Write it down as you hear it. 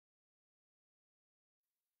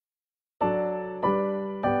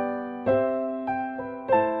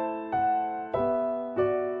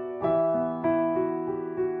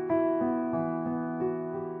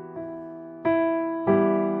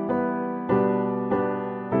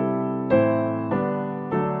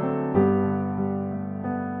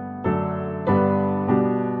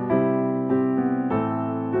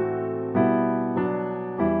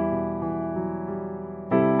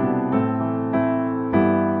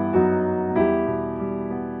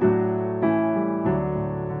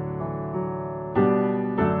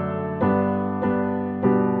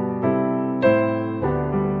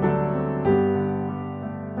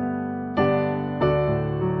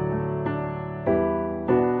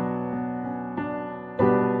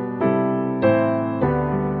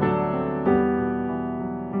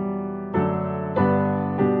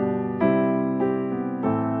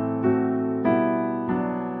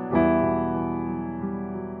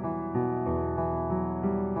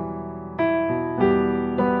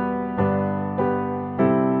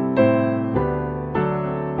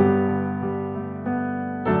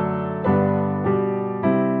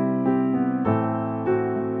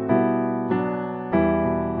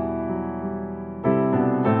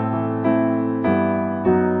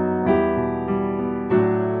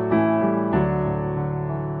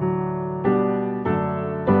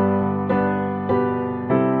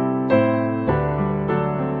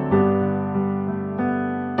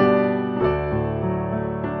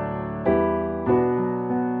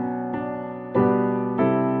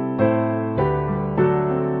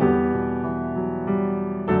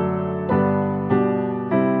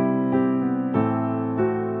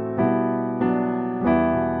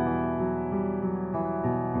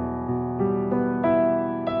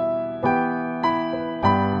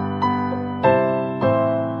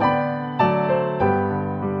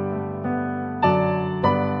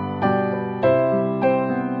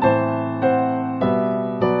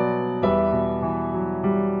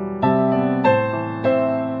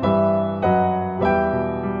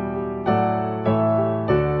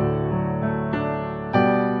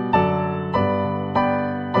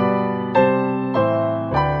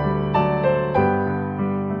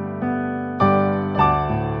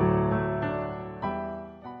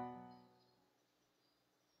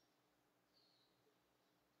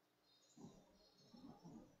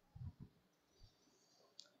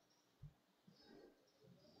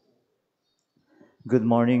Good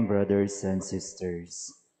morning, brothers and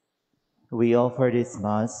sisters. We offer this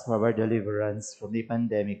Mass for our deliverance from the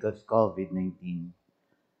pandemic of COVID-19.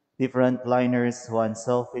 The frontliners who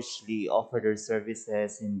unselfishly offer their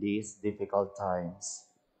services in these difficult times.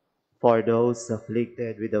 For those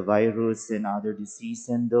afflicted with the virus and other disease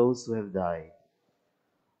and those who have died.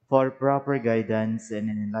 For proper guidance and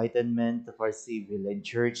enlightenment of our civil and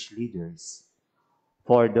church leaders.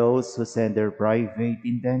 For those who send their private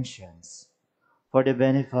intentions. For the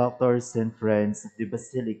benefactors and friends of the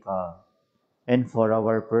Basilica, and for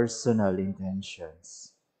our personal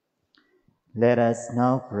intentions. Let us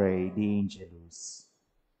now pray the Angelus.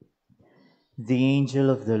 The angel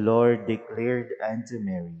of the Lord declared unto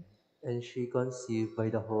Mary, And she conceived by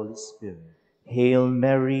the Holy Spirit. Hail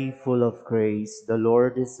Mary, full of grace, the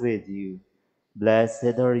Lord is with you.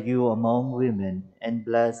 Blessed are you among women, and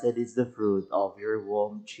blessed is the fruit of your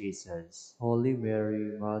womb, Jesus. Holy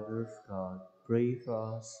Mary, Mother of God, pray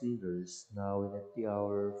for us sinners, now and at the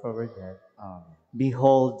hour of our death. Amen.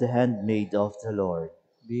 Behold the handmaid of the Lord.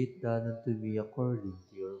 Be it done unto me according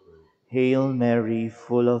to your word. Hail Mary,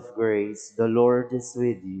 full of grace, the Lord is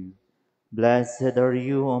with you. Blessed are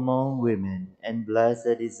you among women, and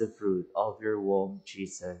blessed is the fruit of your womb,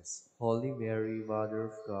 Jesus. Holy Mary, Mother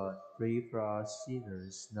of God, pray for us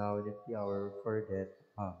sinners, now and at the hour of our death.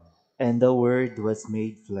 Amen. And the Word was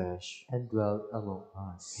made flesh. And dwelt among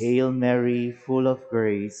us. Hail Mary, full of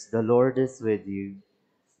grace, the Lord is with you.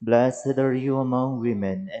 Blessed are you among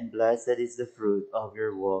women, and blessed is the fruit of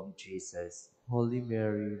your womb, Jesus. Holy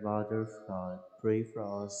Mary, Mother of God, pray for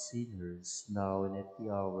us sinners, now and at the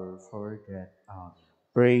hour of our death. Amen.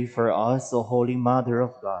 Pray for us, O Holy Mother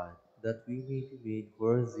of God. That we may be made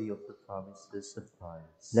worthy of the promises of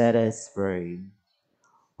Christ. Let us pray.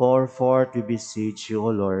 Pour forth, we beseech you, O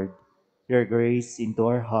Lord, your grace into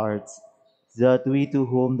our hearts, that we to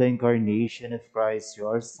whom the incarnation of Christ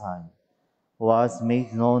your Son was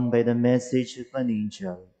made known by the message of an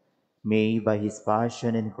angel, may by his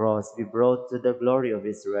passion and cross be brought to the glory of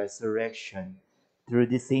his resurrection, through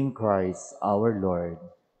the same Christ our Lord.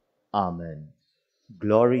 Amen.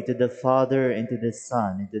 Glory to the Father, and to the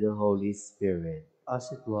Son, and to the Holy Spirit. As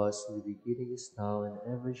it was in the beginning, is now, and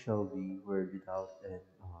ever shall be, world without end.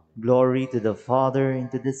 Amen. Glory to the Father, and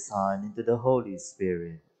to the Son, and to the Holy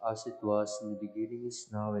Spirit. As it was in the beginning, is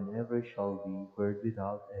now, and ever shall be, world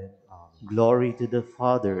without end. Amen. Glory to the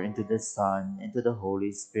Father, and to the Son, and to the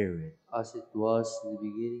Holy Spirit. As it was in the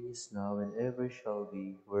beginning, is now, and ever shall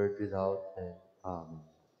be, world without end. Amen.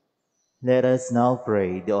 Let us now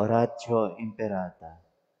pray the Oratio Imperata.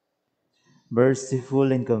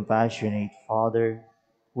 Merciful and compassionate Father,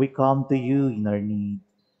 we come to you in our need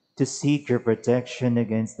to seek your protection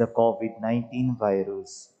against the COVID-19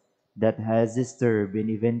 virus that has disturbed and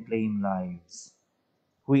even claimed lives.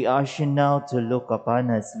 We ask you now to look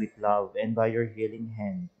upon us with love and by your healing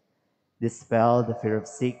hand, dispel the fear of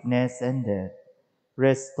sickness and death,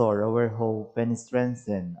 restore our hope and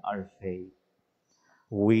strengthen our faith.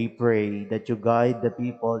 We pray that you guide the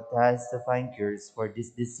people tasked to find cures for this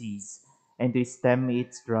disease and to stem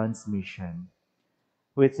its transmission.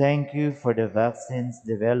 We thank you for the vaccines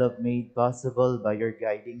developed made possible by your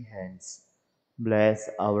guiding hands. Bless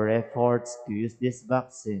our efforts to use these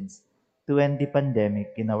vaccines to end the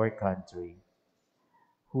pandemic in our country.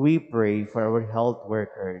 We pray for our health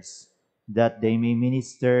workers that they may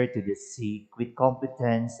minister to the sick with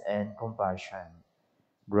competence and compassion.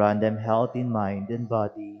 Grant them health in mind and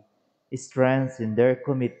body, strength in their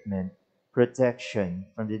commitment, protection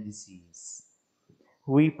from the disease.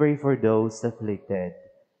 We pray for those afflicted.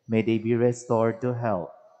 May they be restored to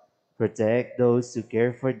health. Protect those who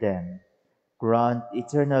care for them. Grant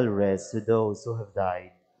eternal rest to those who have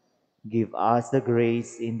died. Give us the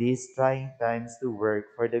grace in these trying times to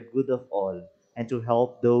work for the good of all and to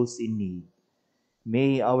help those in need.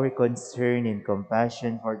 May our concern and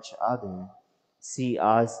compassion for each other see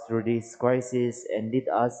us through this crisis and lead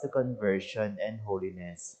us to conversion and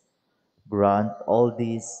holiness. Grant all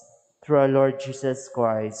this through our Lord Jesus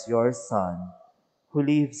Christ, your Son, who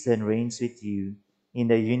lives and reigns with you in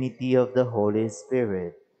the unity of the Holy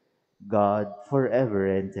Spirit, God, forever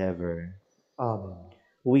and ever. Amen.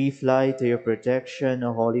 We fly to your protection,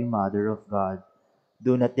 O Holy Mother of God.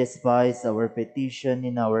 Do not despise our petition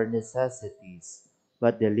in our necessities,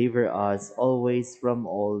 but deliver us always from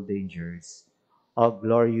all dangers. O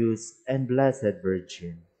glorious and blessed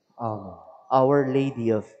Virgin, Amen. Our Lady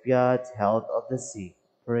of Piat, health of the sick,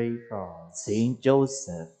 Pray for us. Saint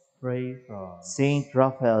Joseph, Pray for us. Saint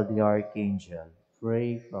Raphael the Archangel,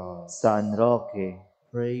 Pray for us. San Roque,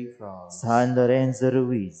 Pray for us. San Lorenzo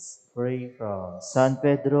Ruiz, Pray for us. San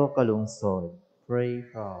Pedro Calungsod, Pray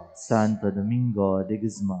for us. Santo Domingo de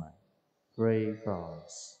Guzman. Pray for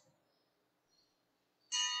us.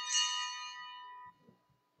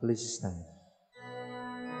 Please stand.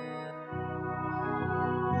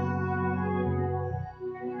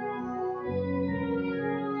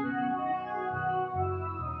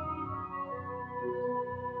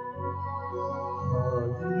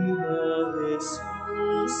 Halina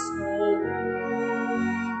Jesus, Halina.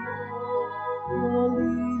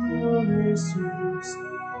 Halina Jesus,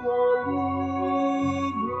 Halina.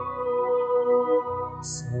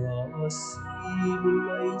 Sa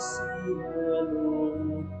simula'y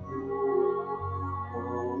sinalugod.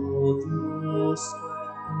 O Diyos,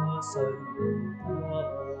 kaligtasan ng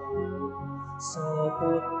tao. Sa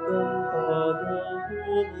takdang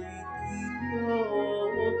panahon ay tila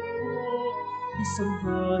ako isang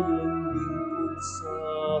bayang lingkod sa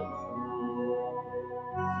iyo.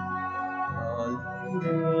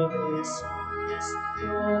 Halina, Jesus,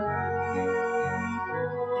 halina.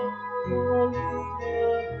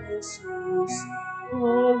 Halina, Jesus,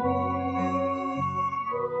 halina.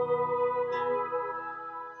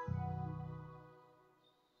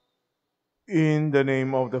 In the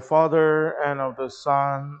name of the Father, and of the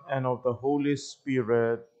Son, and of the Holy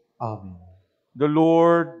Spirit, Amen. the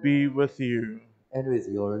Lord be with you. And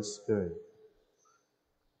with your spirit.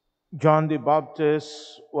 John the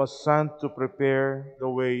Baptist was sent to prepare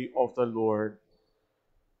the way of the Lord.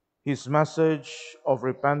 His message of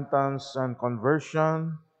repentance and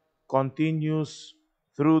conversion continues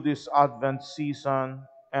through this Advent season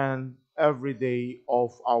and every day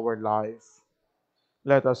of our life.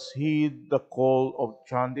 Let us heed the call of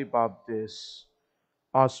John the Baptist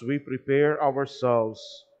as we prepare ourselves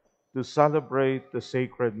to celebrate the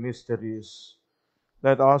sacred mysteries.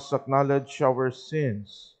 Let us acknowledge our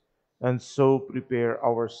sins and so prepare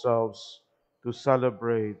ourselves to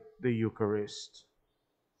celebrate the Eucharist.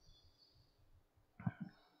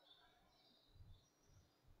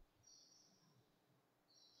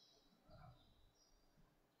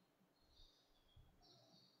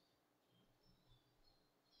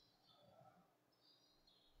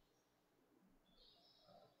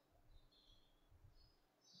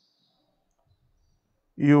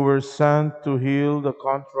 You were sent to heal the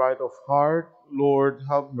contrite of heart. Lord,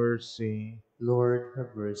 have mercy. Lord,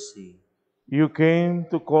 have mercy. You came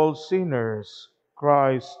to call sinners.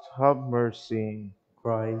 Christ, have mercy.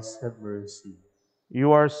 Christ, have mercy.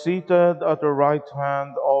 You are seated at the right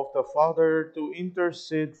hand of the Father to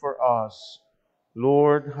intercede for us.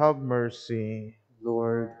 Lord, have mercy.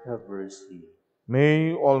 Lord, have mercy.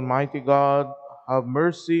 May Almighty God have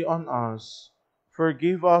mercy on us,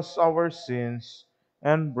 forgive us our sins,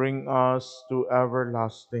 and bring us to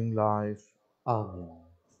everlasting life. Amen.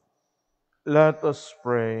 Let us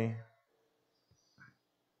pray.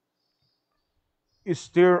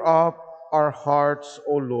 Stir up our hearts,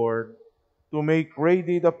 O Lord, to make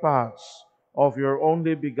ready the paths of your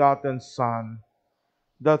only begotten Son,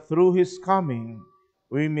 that through his coming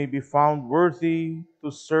we may be found worthy to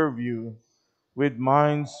serve you with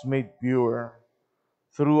minds made pure.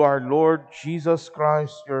 Through our Lord Jesus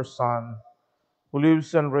Christ, your Son, who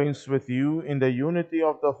lives and reigns with you in the unity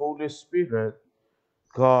of the Holy Spirit,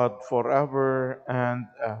 God forever and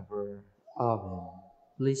ever. Amen.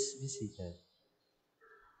 Please be seated.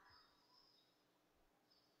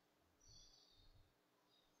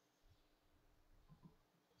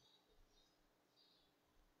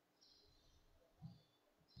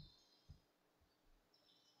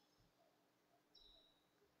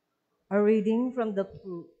 A reading from the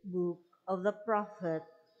book of the prophet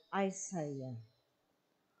Isaiah.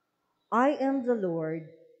 I am the Lord,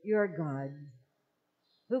 your God,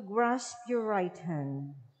 who grasped your right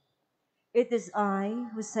hand. It is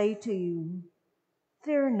I who say to you,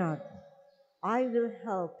 fear not, I will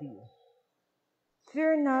help you.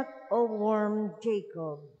 Fear not, O worm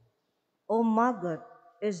Jacob, O maggot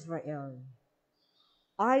Israel.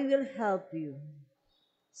 I will help you,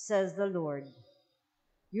 says the Lord.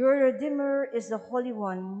 Your Redeemer is the Holy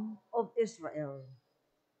One of Israel.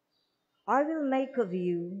 I will make of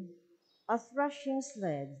you a threshing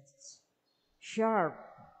sledge, sharp,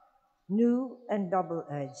 new, and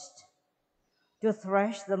double-edged, to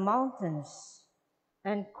thresh the mountains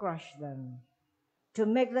and crush them, to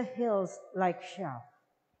make the hills like chaff.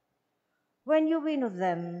 When you winnow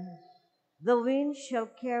them, the wind shall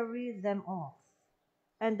carry them off,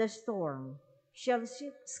 and the storm shall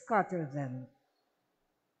scatter them.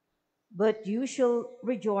 But you shall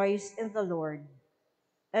rejoice in the Lord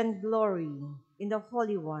and glory in the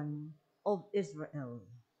Holy One of Israel.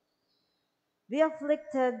 The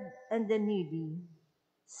afflicted and the needy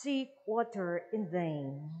seek water in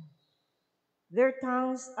vain. Their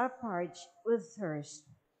tongues are parched with thirst.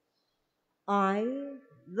 I,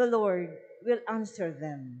 the Lord, will answer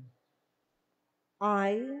them.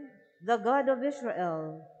 I, the God of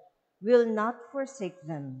Israel, will not forsake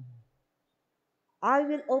them. I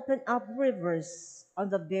will open up rivers on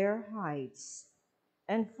the bare heights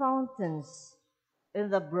and fountains in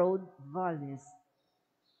the broad valleys.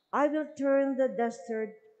 I will turn the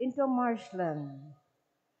desert into marshland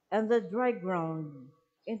and the dry ground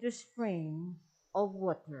into spring of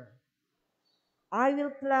water. I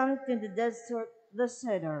will plant in the desert the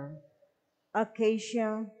cedar,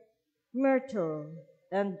 acacia, myrtle,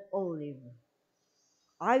 and olive.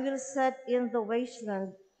 I will set in the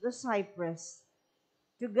wasteland the cypress,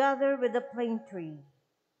 together with the plane tree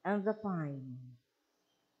and the pine,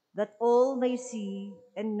 that all may see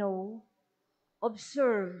and know,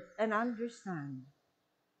 observe and understand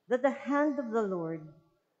that the hand of the Lord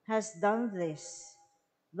has done this.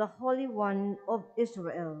 The Holy One of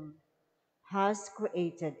Israel has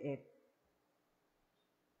created it.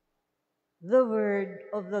 The word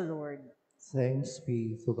of the Lord. Thanks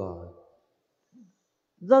be to God.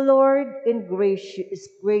 The Lord is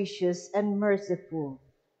gracious and merciful,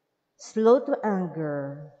 slow to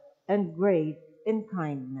anger, and great in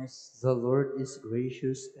kindness. The Lord is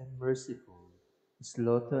gracious and merciful,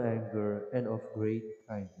 slow to anger, and of great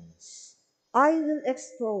kindness. I will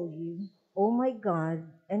extol you, O my God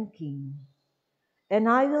and King, and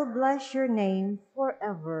I will bless your name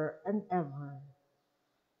forever and ever.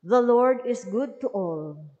 The Lord is good to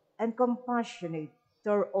all and compassionate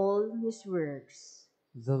toward all his works.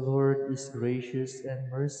 The Lord is gracious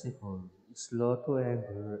and merciful, slow to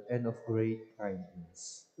anger, and of great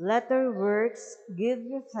kindness. Let their works give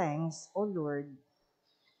you thanks, O Lord,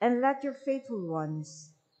 and let your faithful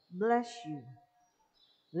ones bless you.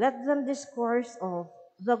 Let them discourse of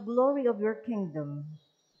the glory of your kingdom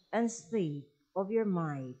and speak of your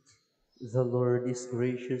might. The Lord is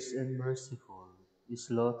gracious and merciful,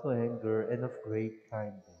 slow to anger, and of great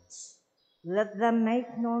kindness. Let them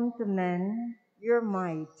make known to men your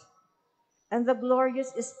might and the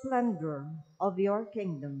glorious splendor of your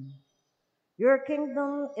kingdom. Your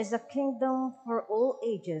kingdom is a kingdom for all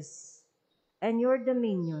ages, and your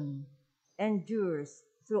dominion endures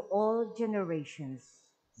through all generations.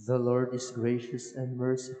 The Lord is gracious and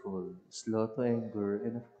merciful, slow to anger,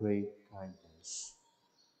 and of great kindness.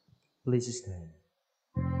 Please stand.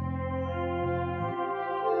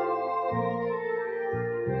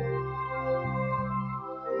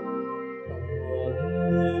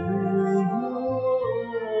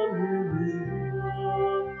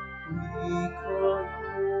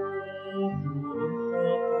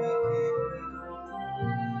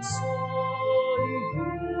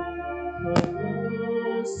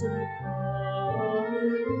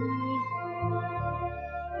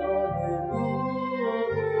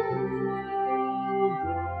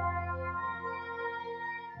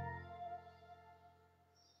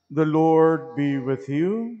 The Lord be with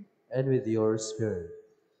you. And with your spirit.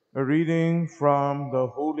 A reading from the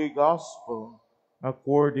Holy Gospel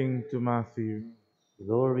according to Matthew.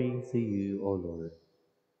 Glory to you, O Lord.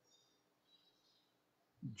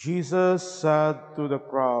 Jesus said to the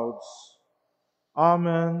crowds,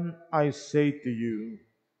 Amen, I say to you,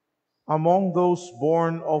 among those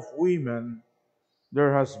born of women,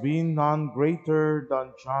 there has been none greater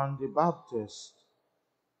than John the Baptist.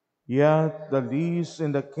 Yet the least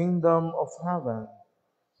in the kingdom of heaven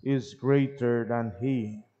is greater than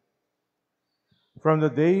he. From the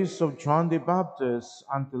days of John the Baptist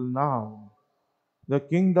until now, the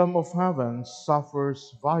kingdom of heaven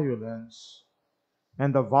suffers violence,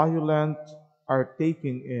 and the violent are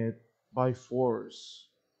taking it by force.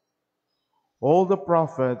 All the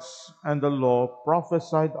prophets and the law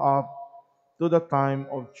prophesied up to the time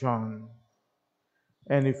of John.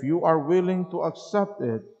 And if you are willing to accept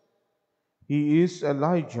it, he is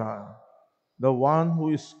Elijah, the one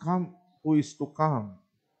who is to come.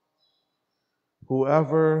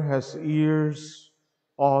 Whoever has ears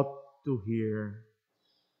ought to hear.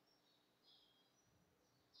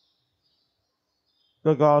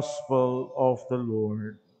 The Gospel of the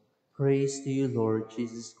Lord. Praise to you, Lord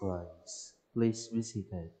Jesus Christ. Please be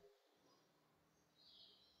seated.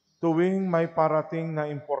 Tuwing may parating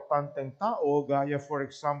na importanteng tao, gaya for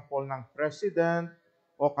example ng President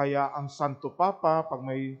o kaya ang Santo Papa, pag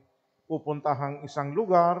may pupuntahang isang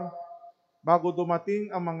lugar, bago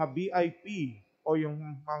dumating ang mga VIP o yung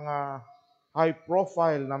mga high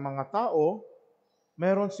profile na mga tao,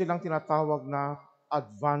 meron silang tinatawag na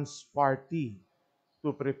advance party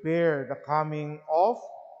to prepare the coming of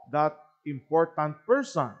that important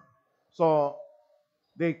person. So,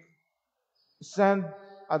 they send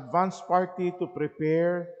advance party to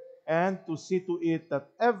prepare and to see to it that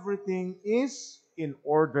everything is in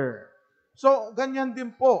order. So, ganyan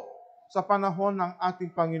din po sa panahon ng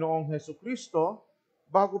ating Panginoong Heso Kristo,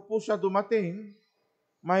 bago po siya dumating,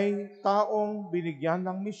 may taong binigyan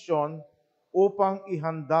ng misyon upang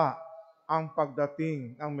ihanda ang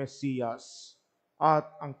pagdating ng Mesiyas. At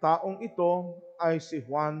ang taong ito ay si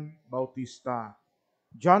Juan Bautista.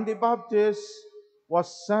 John the Baptist was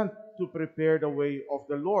sent to prepare the way of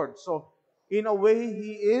the Lord. So, in a way,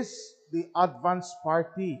 he is the advance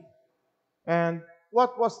party. And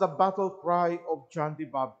what was the battle cry of John the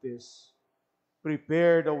Baptist?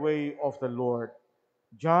 Prepare the way of the Lord.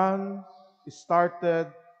 John started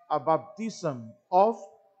a baptism of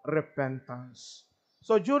repentance.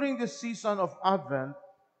 So during this season of Advent,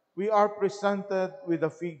 we are presented with the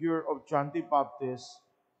figure of John the Baptist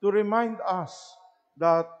to remind us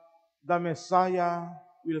that the Messiah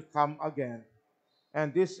will come again.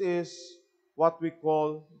 And this is what we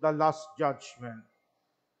call the last judgment.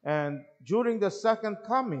 And during the second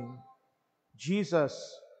coming, Jesus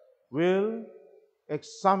will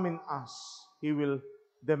examine us. He will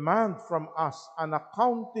demand from us an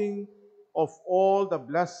accounting of all the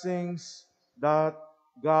blessings that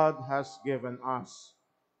God has given us.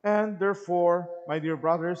 And therefore, my dear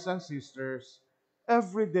brothers and sisters,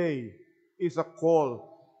 every day is a call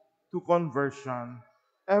to conversion.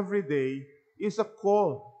 Every day is a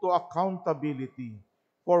call to accountability,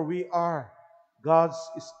 for we are God's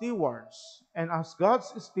stewards. And as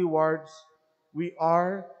God's stewards, we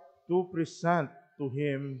are to present to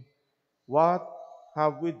Him what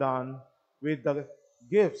have we done with the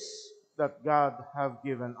gifts that God have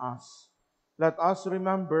given us. Let us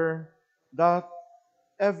remember that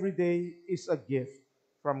every day is a gift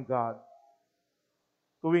from God.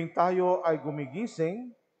 Tuwing tayo ay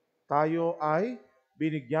gumigising, tayo ay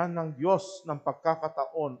binigyan ng Diyos ng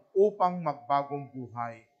pagkakataon upang magbagong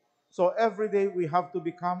buhay. So every day we have to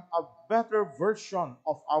become a better version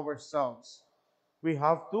of ourselves. We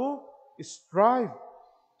have to strive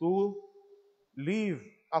to live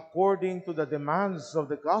according to the demands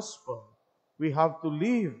of the gospel. We have to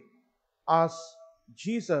live as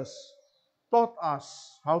Jesus taught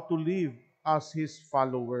us how to live as His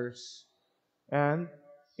followers. And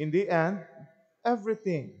in the end,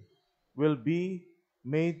 everything will be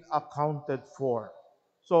made accounted for.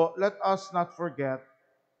 So let us not forget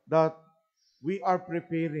that we are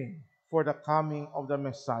preparing for the coming of the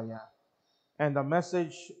Messiah. And the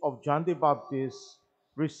message of John the Baptist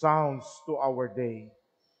resounds to our day.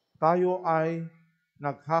 Tayo ay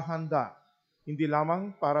naghahanda hindi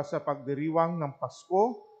lamang para sa pagdiriwang ng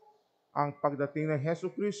Pasko, ang pagdating ng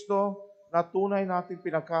Heso Kristo na tunay nating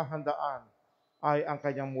pinaghahandaan ay ang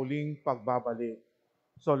kanyang muling pagbabalik.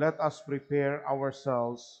 So let us prepare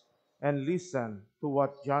ourselves and listen to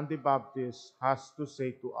what John the Baptist has to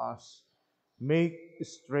say to us. Make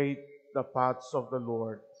straight the paths of the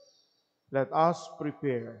Lord. Let us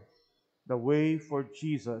prepare the way for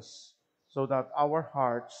Jesus so that our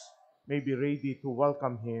hearts may be ready to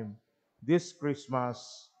welcome Him this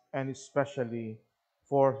Christmas and especially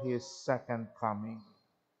for His second coming.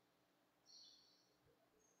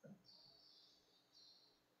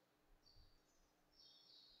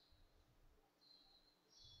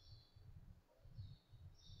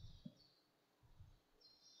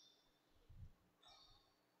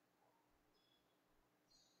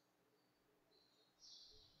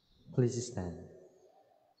 Please stand.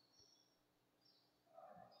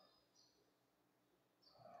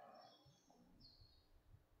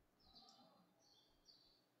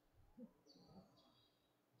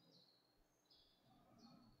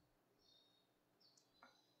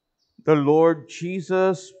 The Lord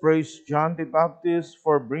Jesus praised John the Baptist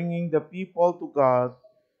for bringing the people to God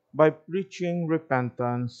by preaching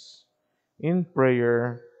repentance. In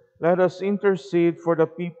prayer, let us intercede for the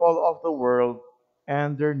people of the world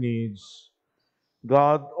and their needs.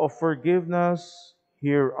 God of forgiveness,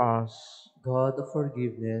 hear us. God of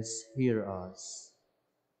forgiveness, hear us.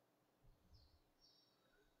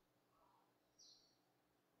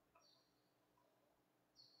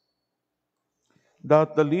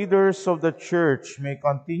 That the leaders of the church may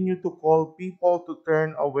continue to call people to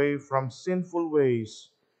turn away from sinful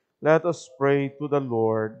ways, let us pray to the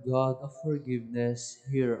Lord. God of forgiveness,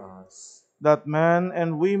 hear us. That men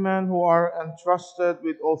and women who are entrusted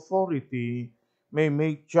with authority may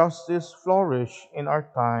make justice flourish in our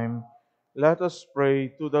time, let us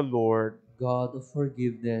pray to the Lord. God of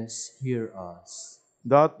forgiveness, hear us.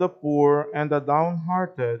 That the poor and the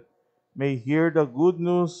downhearted may hear the good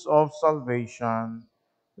news of salvation,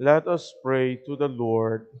 let us pray to the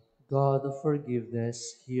Lord. God of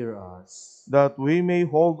forgiveness, hear us. that we may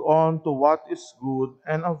hold on to what is good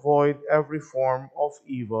and avoid every form of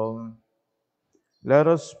evil. Let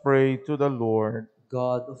us pray to the Lord,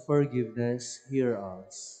 God of forgiveness, hear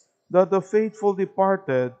us. that the faithful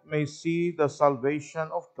departed may see the salvation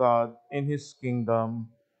of God in his kingdom.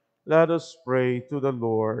 Let us pray to the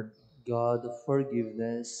Lord. God of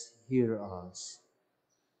forgiveness, hear us.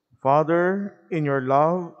 Father, in your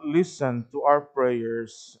love, listen to our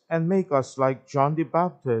prayers and make us like John the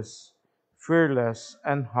Baptist, fearless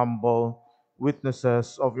and humble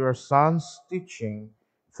witnesses of your Son's teaching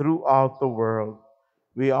throughout the world.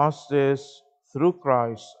 We ask this through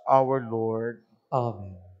Christ our Lord.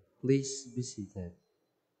 Amen. Please be seated.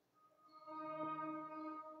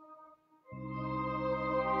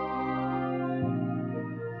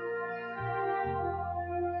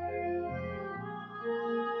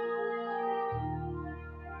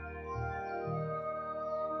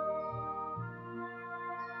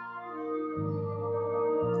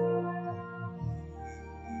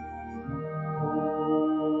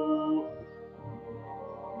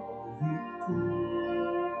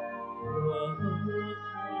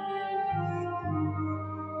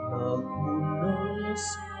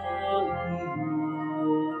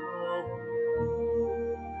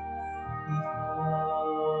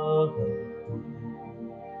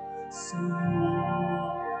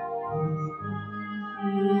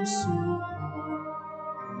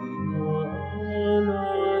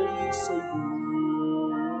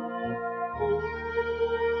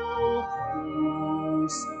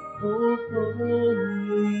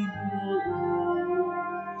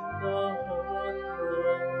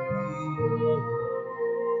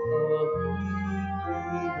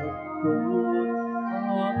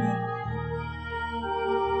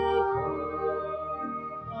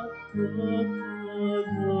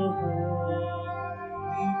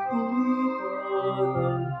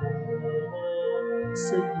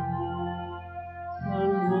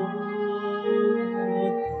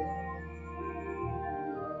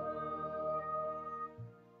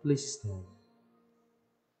 Please stand.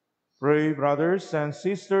 Pray, brothers and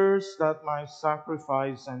sisters, that my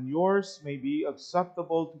sacrifice and yours may be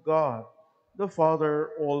acceptable to God, the Father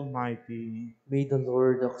Almighty. May the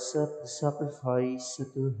Lord accept the sacrifice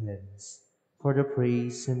at your hands for the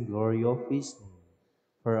praise and glory of his name,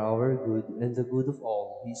 for our good and the good of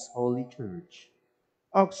all his holy church.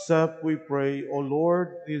 Accept, we pray, O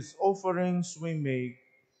Lord, these offerings we make,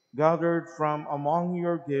 gathered from among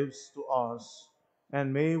your gifts to us,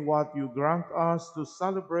 and may what you grant us to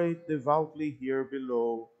celebrate devoutly here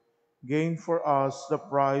below gain for us the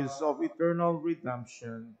prize of eternal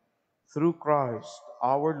redemption, through Christ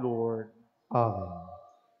our Lord. Amen.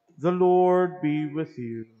 The Lord be with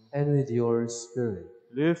you. And with your spirit,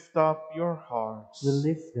 Lift up your we hearts.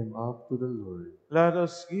 lift them up to the Lord. Let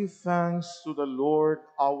us give thanks to the Lord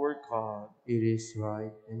our God. It is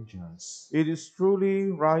right and just. It is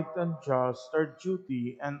truly right and just, our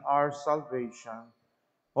duty and our salvation,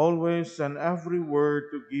 always and every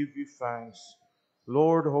word to give you thanks,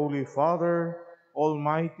 Lord, Holy Father,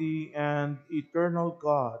 Almighty and eternal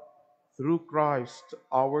God, through Christ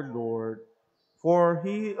our Lord. For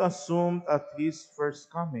he assumed at his first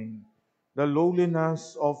coming the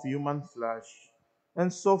lowliness of human flesh,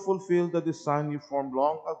 and so fulfilled the design you formed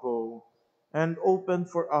long ago, and opened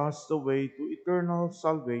for us the way to eternal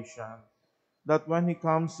salvation, that when he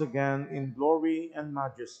comes again in glory and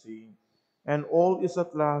majesty, and all is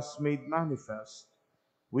at last made manifest,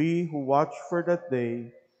 we who watch for that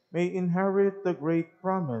day may inherit the great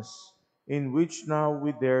promise in which now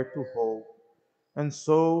we dare to hope. And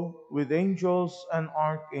so, with angels and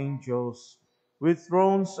archangels, with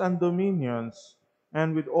thrones and dominions,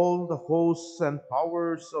 and with all the hosts and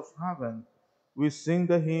powers of heaven, we sing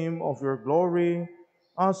the hymn of your glory,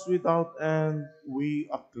 as without end we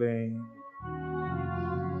acclaim.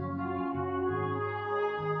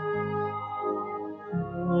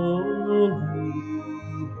 Holy,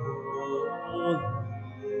 holy,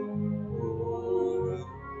 holy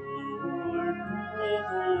Lord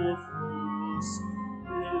God of hosts,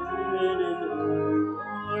 heaven and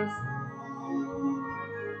earth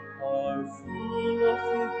are full of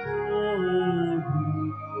your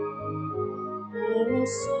glory.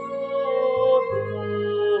 Hosanna,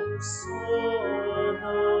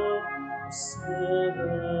 Hosanna, Hosanna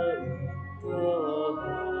in the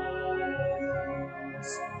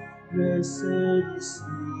highest. Blessed is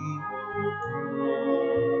he who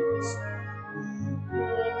comes. We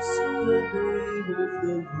bless the name of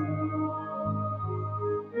the Lord.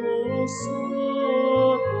 Hosanna,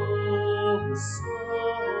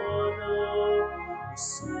 Hosanna,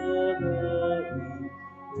 Hosanna in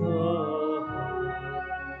the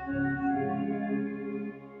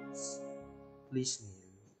Please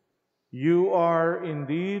kneel. You are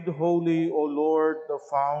indeed holy, O Lord, the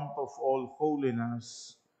fount of all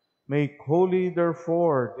holiness. Make holy,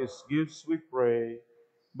 therefore, these gifts, we pray,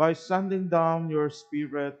 by sending down your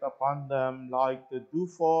Spirit upon them like the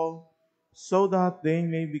dewfall, so that they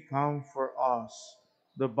may become for us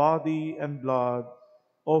the body and blood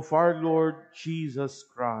of our Lord Jesus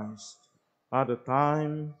Christ. At the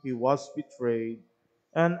time he was betrayed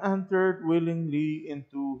and entered willingly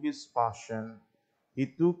into his passion, he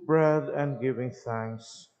took bread and giving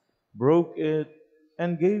thanks, broke it,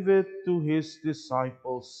 and gave it to his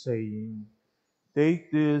disciples, saying,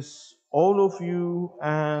 "Take this, all of you,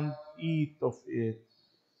 and eat of it,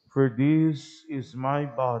 for this is my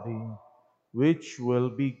body, which will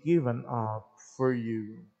be given up for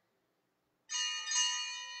you."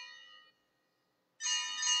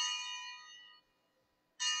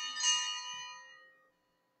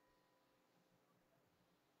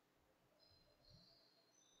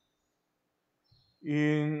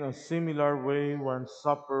 In a similar way, when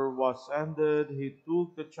supper was ended, he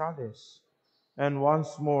took the chalice, and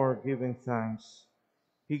once more giving thanks,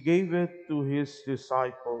 he gave it to his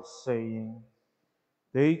disciples, saying,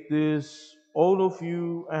 "Take this, all of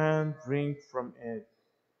you, and drink from it,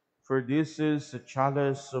 for this is the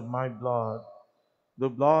chalice of my blood, the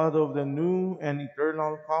blood of the new and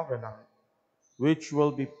eternal covenant, which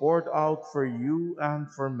will be poured out for you and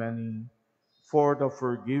for many for the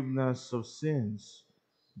forgiveness of sins.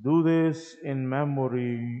 Do this in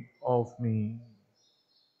memory of me."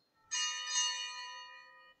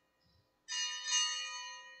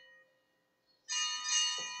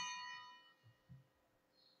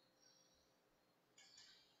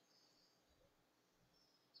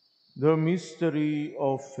 The mystery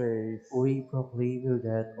of faith. We proclaim your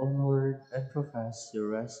death, O Lord, and profess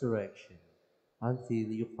your resurrection until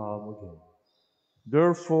you come again.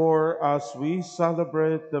 Therefore, as we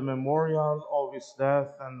celebrate the memorial of his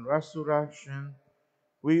death and resurrection,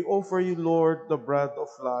 we offer you, Lord, the bread of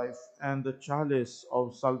life and the chalice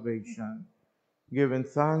of salvation, giving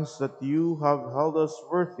thanks that you have held us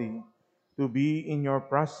worthy to be in your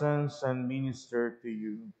presence and minister to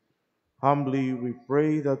you. Humbly we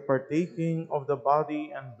pray that partaking of the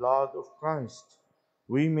body and blood of Christ,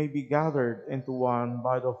 we may be gathered into one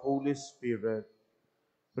by the Holy Spirit.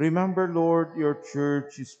 Remember, Lord, your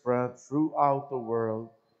church is spread throughout the world,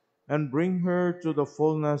 and bring her to the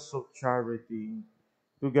fullness of charity,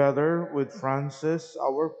 together with Francis,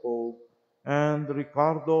 our Pope, and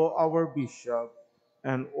Ricardo, our Bishop,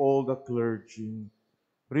 and all the clergy.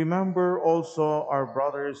 Remember also our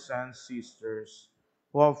brothers and sisters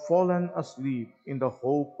who have fallen asleep in the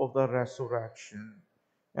hope of the resurrection,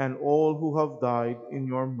 and all who have died in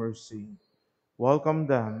your mercy. Welcome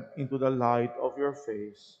them into the light of your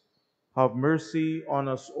face. Have mercy on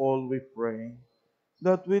us all, we pray,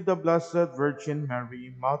 that with the Blessed Virgin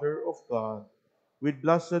Mary, Mother of God, with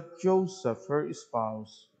blessed Joseph, her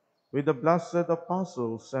spouse, with the blessed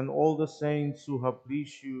apostles and all the saints who have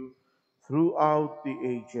pleased you throughout the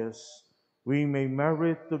ages, we may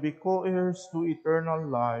merit to be co-heirs to eternal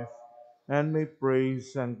life and may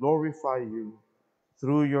praise and glorify you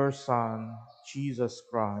through your Son, Jesus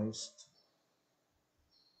Christ.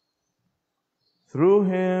 Through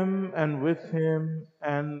him and with him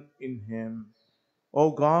and in him,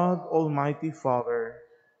 O God, Almighty Father,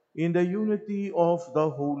 in the unity of the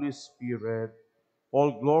Holy Spirit,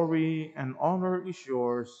 all glory and honor is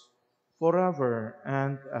yours forever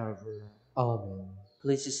and ever. Amen.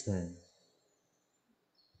 Please stand.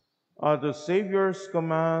 At the Savior's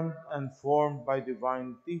command and formed by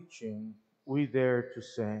divine teaching, we dare to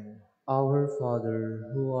say, Our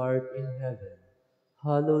Father, who art in heaven,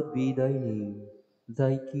 hallowed be thy name.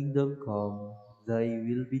 Thy kingdom come, thy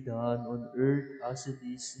will be done on earth as it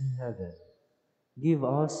is in heaven. Give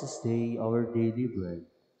us this day our daily bread,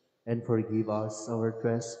 and forgive us our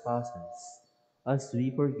trespasses, as we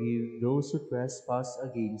forgive those who trespass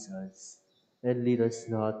against us. And lead us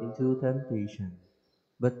not into temptation,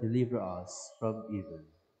 but deliver us from evil.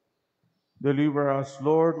 deliver us,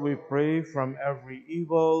 Lord, we pray, from every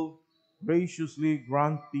evil. Graciously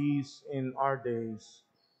grant peace in our days,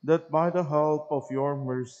 that by the help of your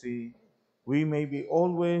mercy we may be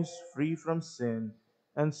always free from sin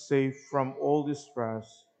and safe from all distress,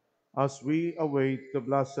 as we await the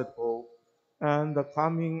blessed hope and the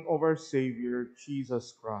coming of our Savior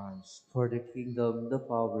Jesus Christ. For the kingdom, the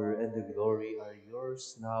power, and the glory are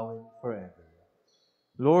yours now and forever.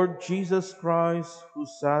 Lord Jesus Christ, who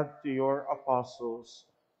said to your apostles,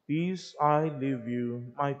 "Peace I leave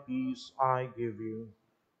you, my peace I give you,"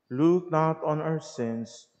 look not on our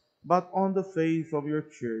sins, but on the faith of your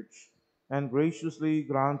church, and graciously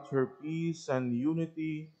grant her peace and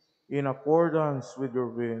unity in accordance with your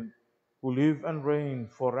will, who live and reign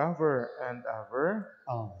forever and ever.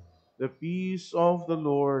 Amen. The peace of the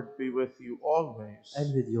Lord be with you And always.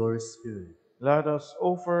 with your spirit. Let us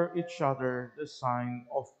offer each other the sign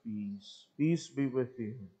of peace. Peace be with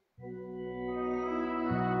you.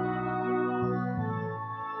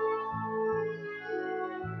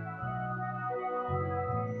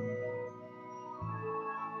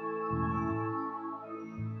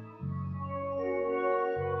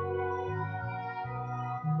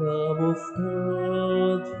 Lamb of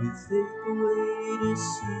God, you take away the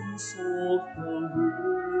sins of the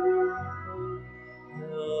world.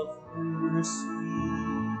 Have mercy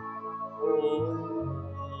on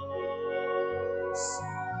us.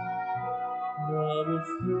 Lamb of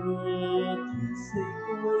God, you take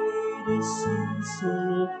away the sins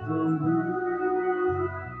of the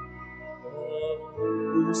world. Have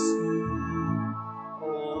mercy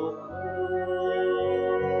on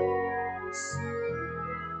us.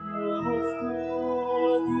 Lamb of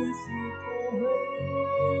God, you take away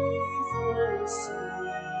the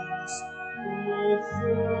sins of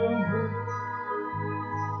the world.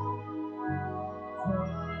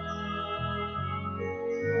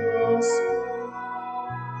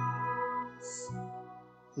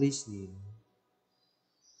 Please kneel.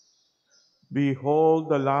 Behold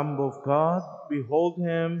the Lamb of God, behold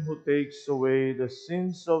him who takes away the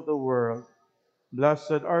sins of the world.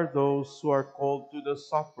 Blessed are those who are called to the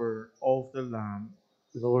supper of the Lamb.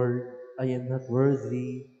 Lord, I am not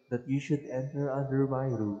worthy that you should enter under my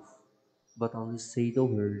roof, but only say the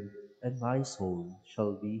word, and my soul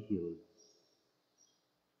shall be healed.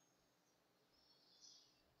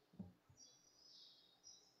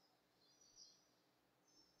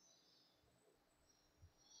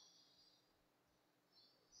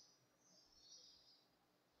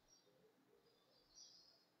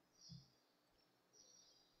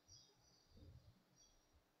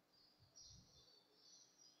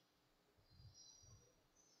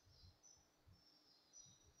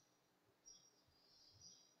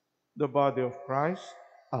 The body of Christ.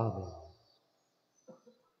 Amen.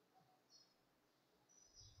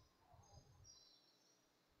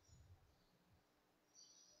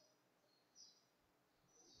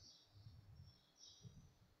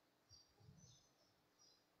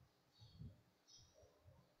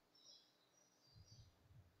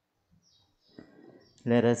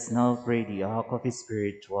 Let us now pray the act of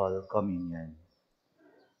spiritual communion.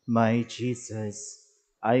 My Jesus,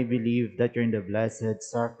 I believe that you're in the blessed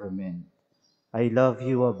sacrament. I love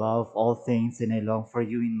you above all things and I long for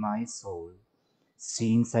you in my soul.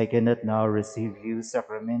 Since I cannot now receive you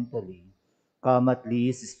sacramentally, come at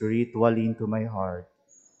least spiritually into my heart,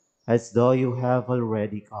 as though you have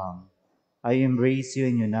already come. I embrace you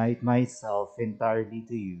and unite myself entirely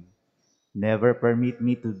to you. Never permit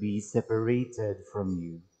me to be separated from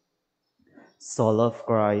you. Soul of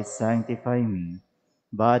Christ, sanctify me.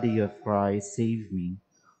 Body of Christ, save me.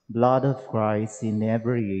 Blood of Christ,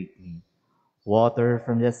 inebriate me. Water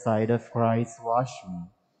from the side of Christ, wash me.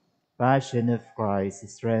 Passion of Christ,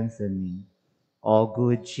 strengthen me. O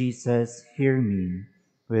good Jesus, hear me.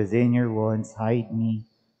 Within your wounds hide me.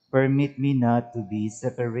 Permit me not to be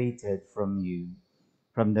separated from you.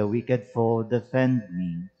 From the wicked foe defend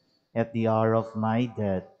me. At the hour of my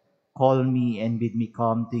death, call me and bid me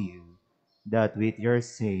come to you, that with your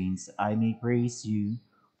saints I may praise you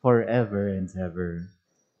forever and ever.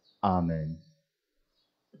 Amen.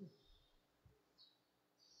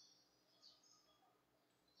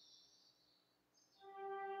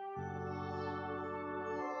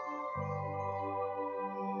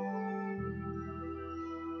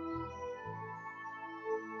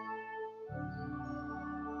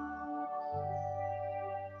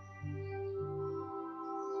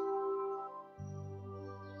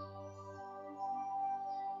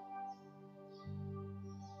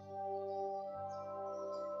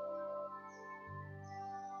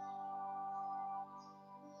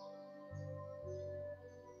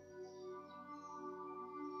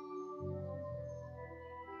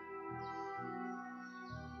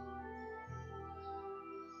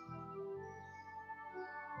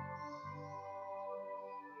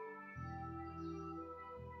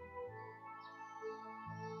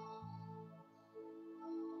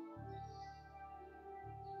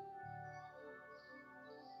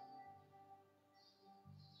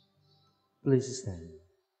 Please stand.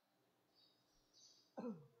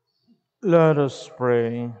 Let us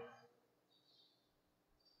pray.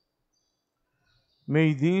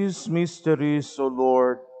 May these mysteries, O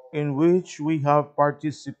Lord, in which we have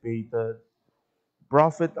participated,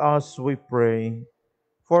 profit us, we pray,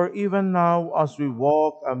 For even now, as we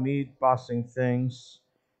walk amid passing things,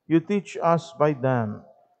 you teach us by them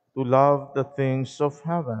to love the things of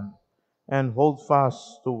heaven and hold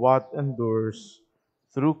fast to what endures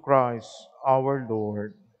through Christ our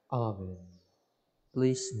Lord. Amen.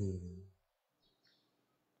 Please kneel.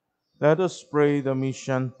 Let us pray the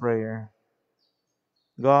mission prayer.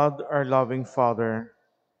 God, our loving Father,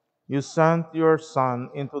 you sent your Son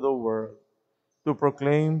into the world to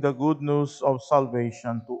proclaim the good news of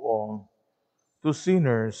salvation to all, to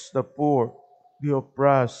sinners, the poor, the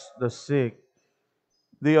oppressed, the sick,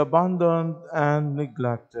 the abandoned and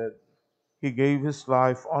neglected. He gave his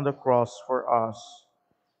life on the cross for us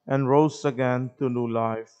and rose again to new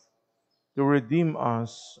life, to redeem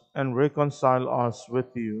us and reconcile us with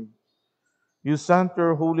you. You sent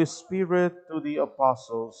your Holy Spirit to the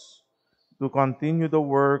apostles to continue the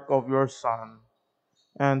work of your Son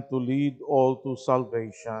and to lead all to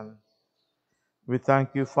salvation. We thank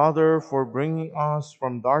you, Father, for bringing us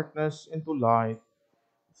from darkness into light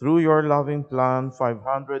through your loving plan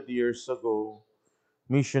 500 years ago.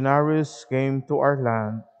 Missionaries came to our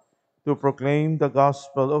land to proclaim the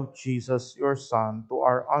gospel of Jesus, your Son, to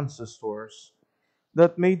our ancestors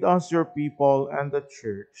that made us your people and the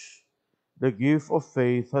church. The gift of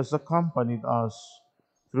faith has accompanied us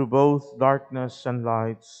through both darkness and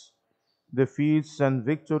lights, defeats and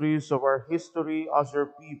victories of our history as your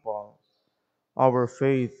people. Our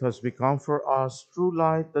faith has become for us true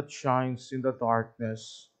light that shines in the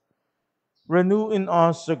darkness. Renew in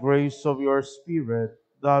us the grace of your Spirit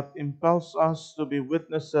that impels us to be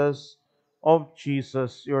witnesses of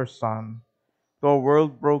Jesus, your Son, to a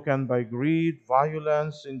world broken by greed,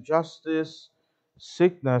 violence, injustice,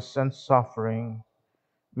 sickness, and suffering.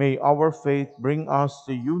 May our faith bring us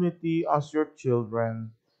to unity as your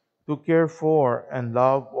children, to care for and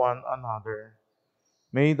love one another.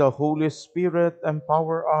 May the Holy Spirit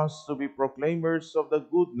empower us to be proclaimers of the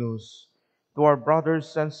good news to our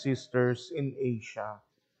brothers and sisters in Asia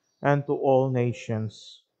and to all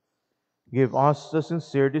nations. Give us the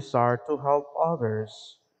sincere desire to help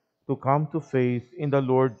others to come to faith in the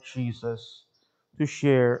Lord Jesus, to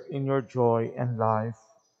share in your joy and life.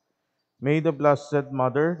 May the Blessed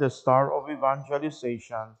Mother, the star of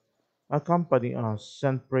evangelization, accompany us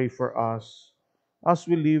and pray for us as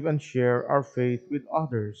we live and share our faith with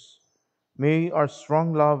others. May our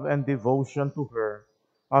strong love and devotion to her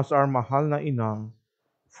as our mahal na ina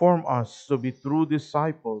form us to be true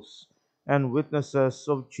disciples and witnesses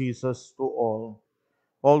of Jesus to all,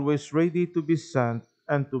 always ready to be sent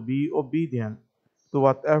and to be obedient to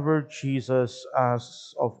whatever Jesus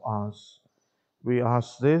asks of us. We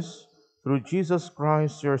ask this through Jesus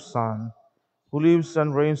Christ, your Son, who lives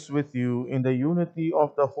and reigns with you in the unity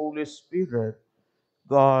of the Holy Spirit,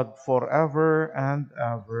 God, forever and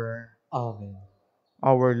ever. Amen.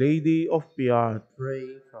 Our Lady of Piat, Pray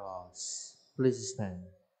for us. Please stand.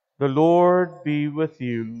 the Lord be with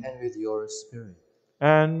you, And with your spirit.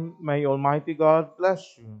 and may Almighty God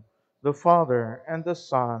bless you, the Father, and the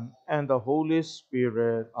Son, and the Holy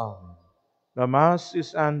Spirit. Amen. The Mass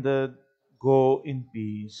is ended. Go in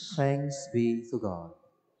peace. Thanks be to God.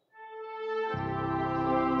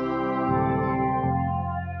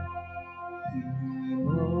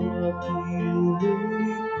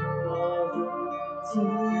 Immaculate Mother, to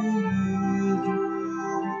you do we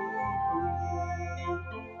pray.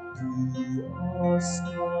 To us,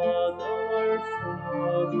 God our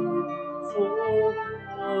Father, for help in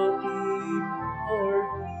our needs.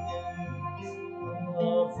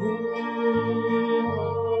 Ave,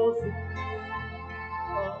 Ave,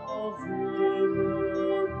 Ave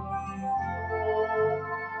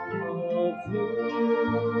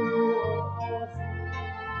Maria.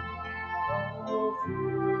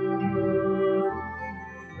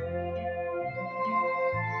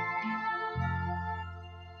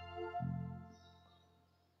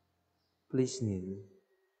 Please kneel.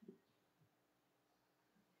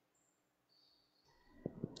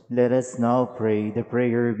 Let us now pray the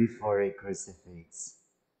prayer before a crucifix.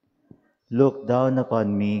 Look down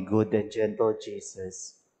upon me, good and gentle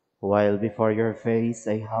Jesus, while before your face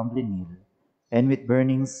I humbly kneel, and with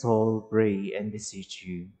burning soul pray and beseech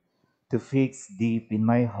you, to fix deep in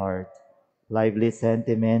my heart lively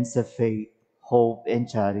sentiments of faith, hope, and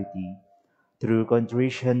charity, through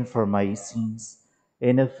contrition for my sins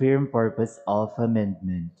and a firm purpose of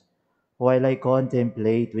amendment, while I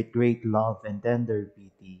contemplate with great love and tender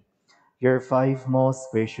pity your five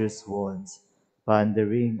most precious ones,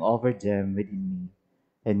 pondering over them within me,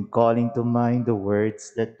 and calling to mind the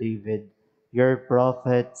words that David, your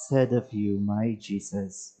prophet, said of you, my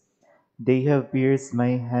Jesus. They have pierced my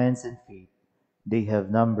hands and feet, they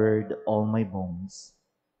have numbered all my bones.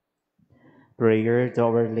 Prayer to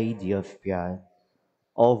Our Lady of Piat.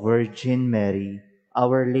 O Virgin Mary,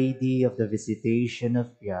 Our Lady of the Visitation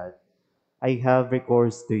of Piat, I have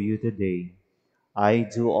recourse to you today. I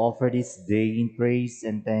do offer this day in praise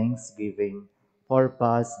and thanksgiving for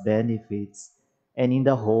past benefits and in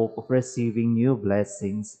the hope of receiving new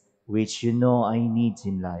blessings which you know I need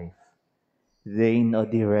in life. Reign, O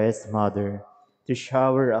dearest Mother, to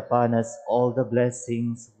shower upon us all the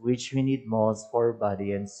blessings which we need most for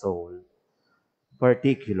body and soul,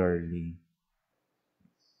 particularly,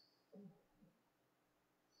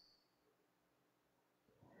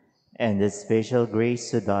 and the special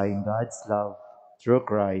grace to die in God's love through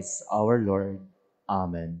Christ our Lord.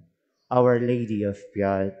 Amen. Our Lady of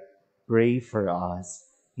Piat, pray for us.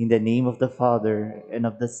 In the name of the Father, and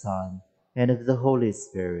of the Son, and of the Holy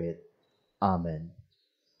Spirit. Amen.